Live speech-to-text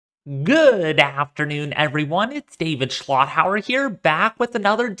Good afternoon, everyone. It's David Schlotthauer here, back with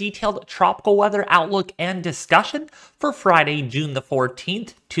another detailed tropical weather outlook and discussion for Friday, June the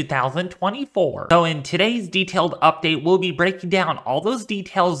 14th, 2024. So in today's detailed update, we'll be breaking down all those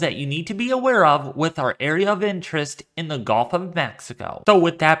details that you need to be aware of with our area of interest in the Gulf of Mexico. So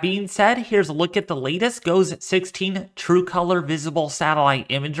with that being said, here's a look at the latest GOES 16 true color visible satellite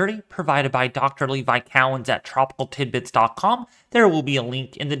imagery provided by Dr. Levi Cowens at tropicaltidbits.com. There will be a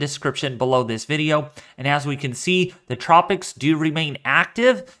link in the description below this video. And as we can see, the tropics do remain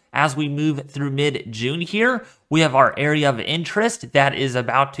active as we move through mid-June here. We have our area of interest that is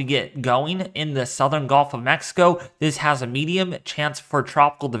about to get going in the southern Gulf of Mexico. This has a medium chance for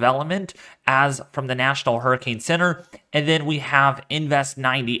tropical development as from the National Hurricane Center. And then we have Invest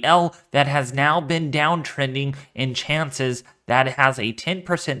 90L that has now been downtrending in chances that has a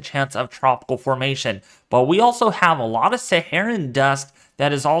 10% chance of tropical formation. But we also have a lot of Saharan dust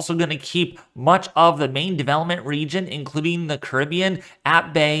that is also going to keep much of the main development region, including the Caribbean,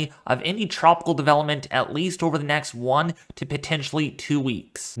 at bay of any tropical development at least over the next 1 to potentially 2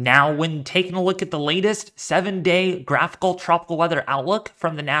 weeks. Now, when taking a look at the latest 7-day graphical tropical weather outlook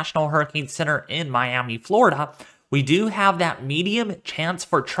from the National Hurricane Center in Miami, Florida, we do have that medium chance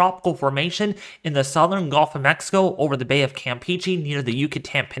for tropical formation in the southern Gulf of Mexico over the Bay of Campeche near the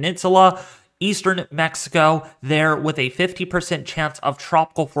Yucatan Peninsula. Eastern Mexico there with a 50% chance of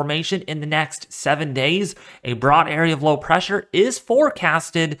tropical formation in the next 7 days. A broad area of low pressure is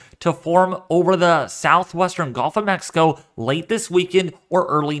forecasted to form over the southwestern Gulf of Mexico late this weekend or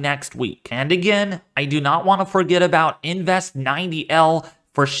early next week. And again, I do not want to forget about Invest 90L.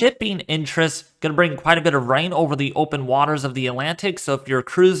 For shipping interests, going to bring quite a bit of rain over the open waters of the Atlantic. So if you're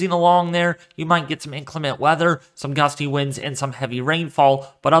cruising along there, you might get some inclement weather, some gusty winds, and some heavy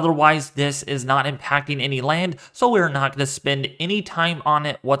rainfall. But otherwise, this is not impacting any land, so we're not going to spend any time on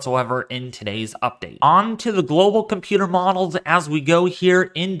it whatsoever in today's update. On to the global computer models as we go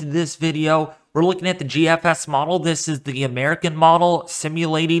here into this video. We're looking at the GFS model. This is the American model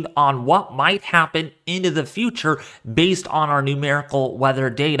simulating on what might happen into the future based on our numerical weather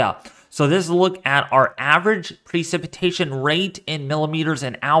data. So this is a look at our average precipitation rate in millimeters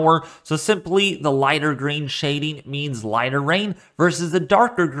an hour. So simply the lighter green shading means lighter rain versus the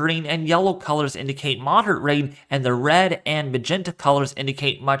darker green and yellow colors indicate moderate rain, and the red and magenta colors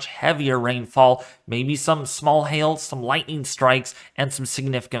indicate much heavier rainfall, maybe some small hail, some lightning strikes, and some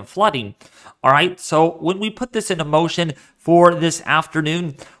significant flooding. All right, so when we put this into motion for this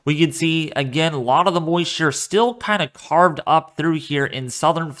afternoon, we can see, again, a lot of the moisture still kind of carved up through here in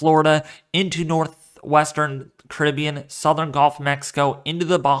southern Florida, into northwestern Caribbean, southern Gulf of Mexico, into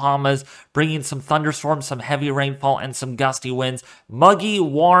the Bahamas, bringing some thunderstorms, some heavy rainfall, and some gusty winds. Muggy,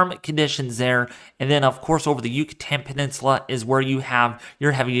 warm conditions there. And then, of course, over the Yucatan Peninsula is where you have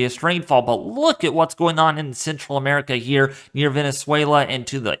your heaviest rainfall. But look at what's going on in Central America here, near Venezuela and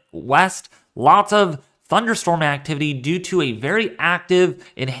to the west. Lots of thunderstorm activity due to a very active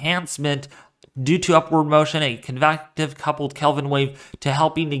enhancement due to upward motion, a convective coupled Kelvin wave to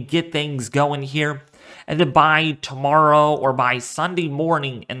helping to get things going here. And then by tomorrow or by Sunday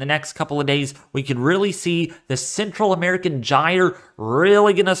morning in the next couple of days, we could really see the Central American gyre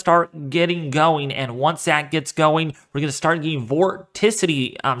really going to start getting going. And once that gets going, we're going to start getting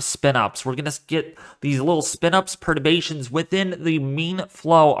vorticity spin-ups. We're going to get these little spin-ups, perturbations within the mean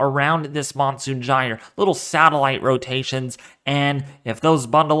flow around this monsoon gyre, little satellite rotations. And if those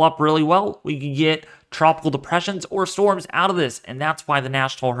bundle up really well, we can get tropical depressions or storms out of this. And that's why the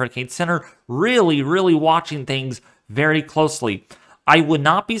National Hurricane Center really watching things very closely. I would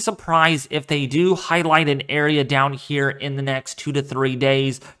not be surprised if they do highlight an area down here in the next 2 to 3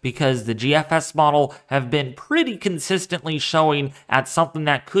 days, because the GFS model have been pretty consistently showing at something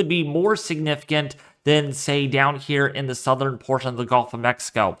that could be more significant than, say, down here in the southern portion of the Gulf of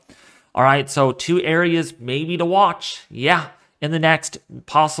Mexico. All right, so 2 areas maybe to watch. Yeah, in the next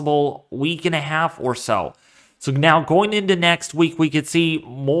possible week and a half or so. So now going into next week, we could see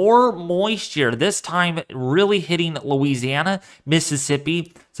more moisture, this time really hitting Louisiana,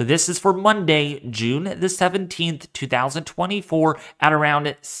 Mississippi. So this is for Monday, June the 17th, 2024 at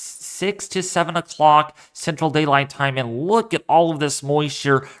around 6 to 7 o'clock Central Daylight Time. And look at all of this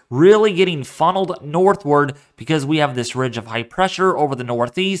moisture really getting funneled northward because we have this ridge of high pressure over the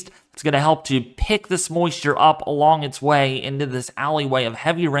northeast. It's going to help to pick this moisture up along its way into this alleyway of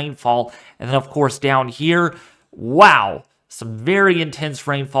heavy rainfall. And then, of course, down here, wow, some very intense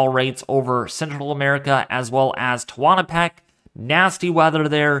rainfall rates over Central America as well as Tehuantepec. Nasty weather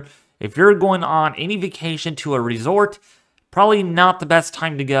there. If you're going on any vacation to a resort, probably not the best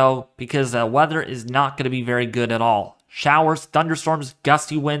time to go because the weather is not going to be very good at all. showers, thunderstorms,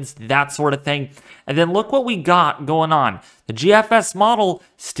 gusty winds, that sort of thing. And then look what we got going on. The GFS model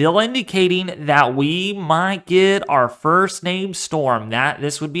still indicating that we might get our first named storm.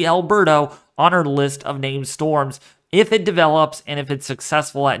 This would be Alberto on our list of named storms if it develops and if it's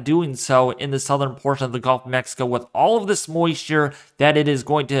successful at doing so in the southern portion of the Gulf of Mexico with all of this moisture that it is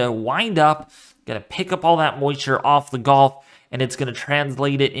going to wind up, going to pick up all that moisture off the Gulf, and it's going to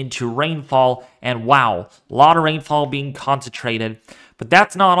translate it into rainfall. And wow, a lot of rainfall being concentrated. But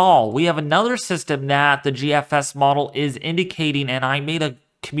that's not all. We have another system that the GFS model is indicating, and I made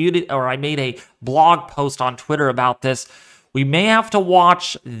a blog post on Twitter about this. We may have to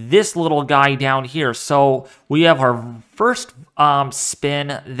watch this little guy down here. So we have our first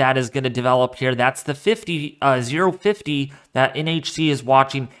spin that is going to develop here. That's the 050 that NHC is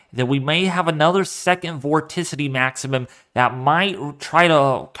watching. Then we may have another second vorticity maximum that might try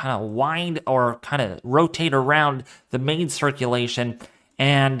to kind of wind or kind of rotate around the main circulation.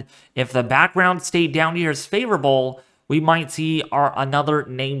 And if the background state down here is favorable, we might see another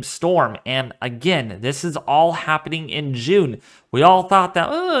named storm. And again, this is all happening in June. We all thought that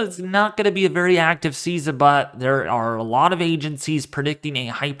it's not going to be a very active season, but there are a lot of agencies predicting a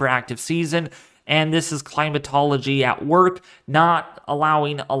hyperactive season. And this is climatology at work, not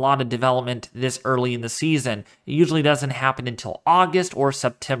allowing a lot of development this early in the season. It usually doesn't happen until August or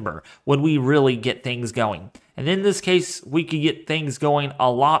September when we really get things going. And in this case, we could get things going a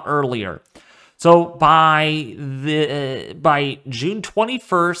lot earlier. So by June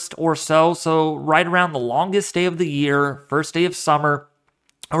 21st or so right around the longest day of the year, first day of summer,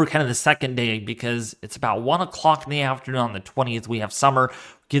 or kind of the second day, because it's about 1 o'clock in the afternoon on the 20th, we have summer.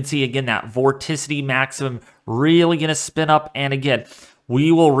 You can see again that vorticity maximum really going to spin up. And again,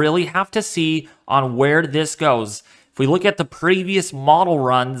 we will really have to see on where this goes. If we look at the previous model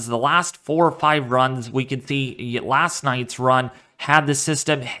runs, the last 4 or 5 runs, we can see last night's run had the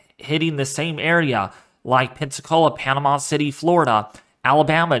system hitting the same area like Pensacola, Panama City, Florida,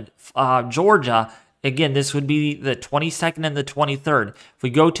 Alabama, Georgia. Again, this would be the 22nd and the 23rd. If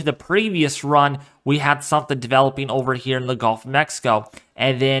we go to the previous run, we had something developing over here in the Gulf of Mexico.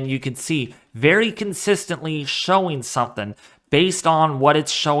 And then you can see very consistently showing something based on what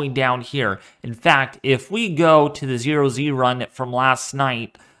it's showing down here. In fact, if we go to the 0Z run from last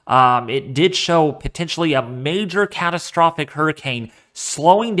night, it did show potentially a major catastrophic hurricane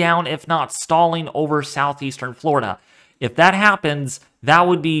slowing down, if not stalling, over southeastern Florida. If that happens, that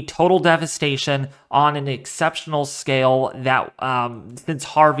would be total devastation on an exceptional scale that, since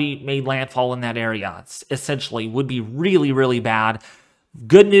Harvey made landfall in that area, essentially would be really, really bad.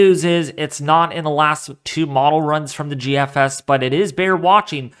 Good news is it's not in the last 2 model runs from the GFS, but it is bear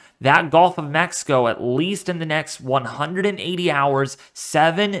watching that Gulf of Mexico at least in the next 180 hours,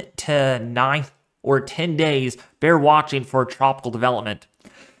 7 to 9 or 10 days, bear watching for tropical development.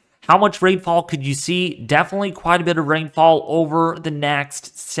 How much rainfall could you see? Definitely quite a bit of rainfall over the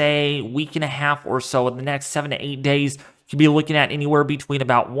next, say, week and a half or so. In the next 7 to 8 days, you could be looking at anywhere between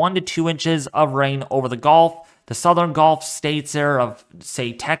about 1 to 2 inches of rain over the Gulf. The southern Gulf states there of,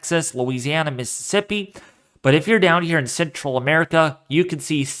 say, Texas, Louisiana, Mississippi. But if you're down here in Central America, you can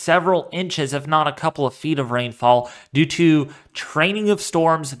see several inches, if not a couple of feet of rainfall due to training of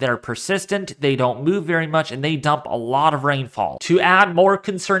storms that are persistent, they don't move very much, and they dump a lot of rainfall. To add more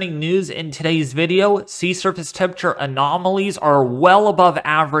concerning news in today's video, sea surface temperature anomalies are well above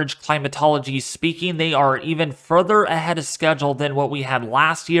average climatology speaking. They are even further ahead of schedule than what we had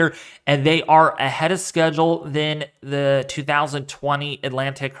last year, and they are ahead of schedule than the 2020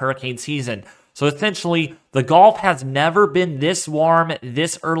 Atlantic hurricane season. So essentially, the Gulf has never been this warm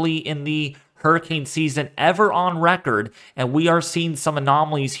this early in the hurricane season ever on record, and we are seeing some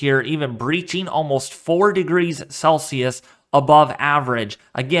anomalies here, even breaching almost 4 degrees Celsius above average.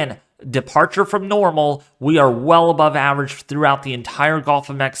 Again, departure from normal, we are well above average throughout the entire Gulf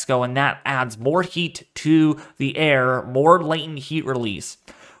of Mexico, and that adds more heat to the air, more latent heat release.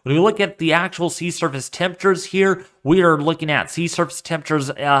 When we look at the actual sea surface temperatures here, we are looking at sea surface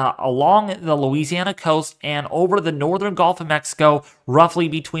temperatures along the Louisiana coast and over the northern Gulf of Mexico, roughly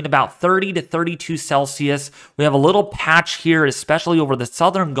between about 30 to 32 Celsius. We have a little patch here, especially over the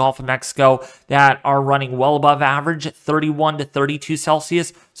southern Gulf of Mexico, that are running well above average, 31 to 32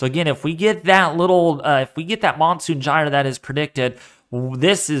 Celsius. So again, if we get that monsoon gyre that is predicted,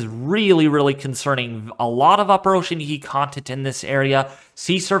 this is really, really concerning. A lot of upper ocean heat content in this area.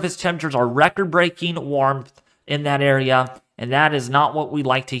 Sea surface temperatures are record-breaking warmth in that area. and that is not what we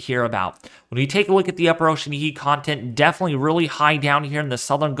like to hear about. When you take a look at the upper ocean heat content, definitely really high down here in the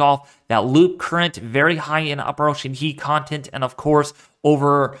southern Gulf. That loop current, very high in upper ocean heat content, and of course,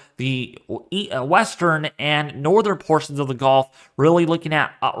 over the western and northern portions of the Gulf, really looking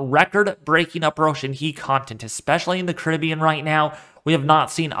at record-breaking upper ocean heat content, especially in the Caribbean right now. We have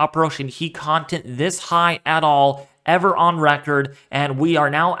not seen upper ocean heat content this high at all ever on record, and we are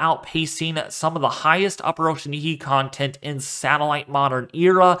now outpacing some of the highest upper ocean heat content in satellite modern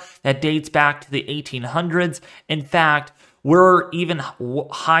era that dates back to the 1800s. In fact, we're even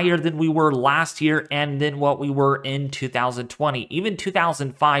higher than we were last year and than what we were in 2020. Even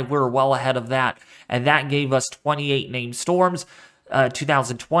 2005, we were well ahead of that, and that gave us 28 named storms.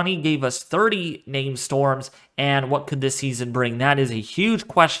 2020 gave us 30 named storms, and what could this season bring? That is a huge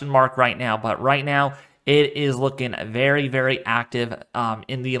question mark right now, but right now, it is looking very, very active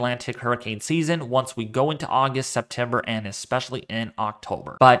in the Atlantic hurricane season once we go into August, September, and especially in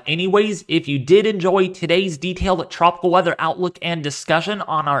October. But anyways, if you did enjoy today's detailed tropical weather outlook and discussion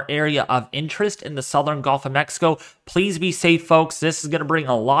on our area of interest in the southern Gulf of Mexico, please be safe, folks. This is going to bring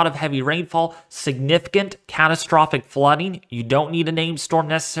a lot of heavy rainfall, significant catastrophic flooding. You don't need a named storm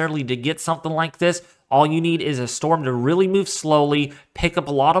necessarily to get something like this. All you need is a storm to really move slowly, pick up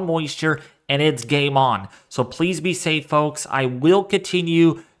a lot of moisture, and it's game on. So please be safe, folks. I will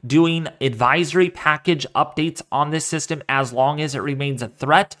continue doing advisory package updates on this system as long as it remains a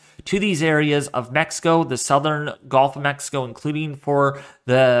threat to these areas of Mexico, the southern Gulf of Mexico, including for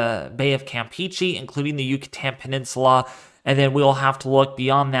the Bay of Campeche, including the Yucatan Peninsula. And then we'll have to look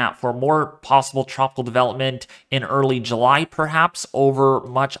beyond that for more possible tropical development in early July, perhaps, over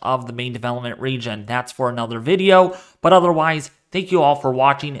much of the main development region. That's for another video. But otherwise, thank you all for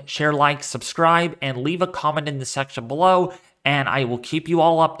watching. Share, like, subscribe, and leave a comment in the section below, and I will keep you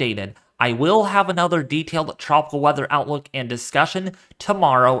all updated. I will have another detailed tropical weather outlook and discussion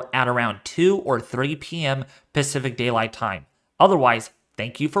tomorrow at around 2 or 3 p.m. Pacific Daylight Time. Otherwise,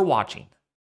 thank you for watching.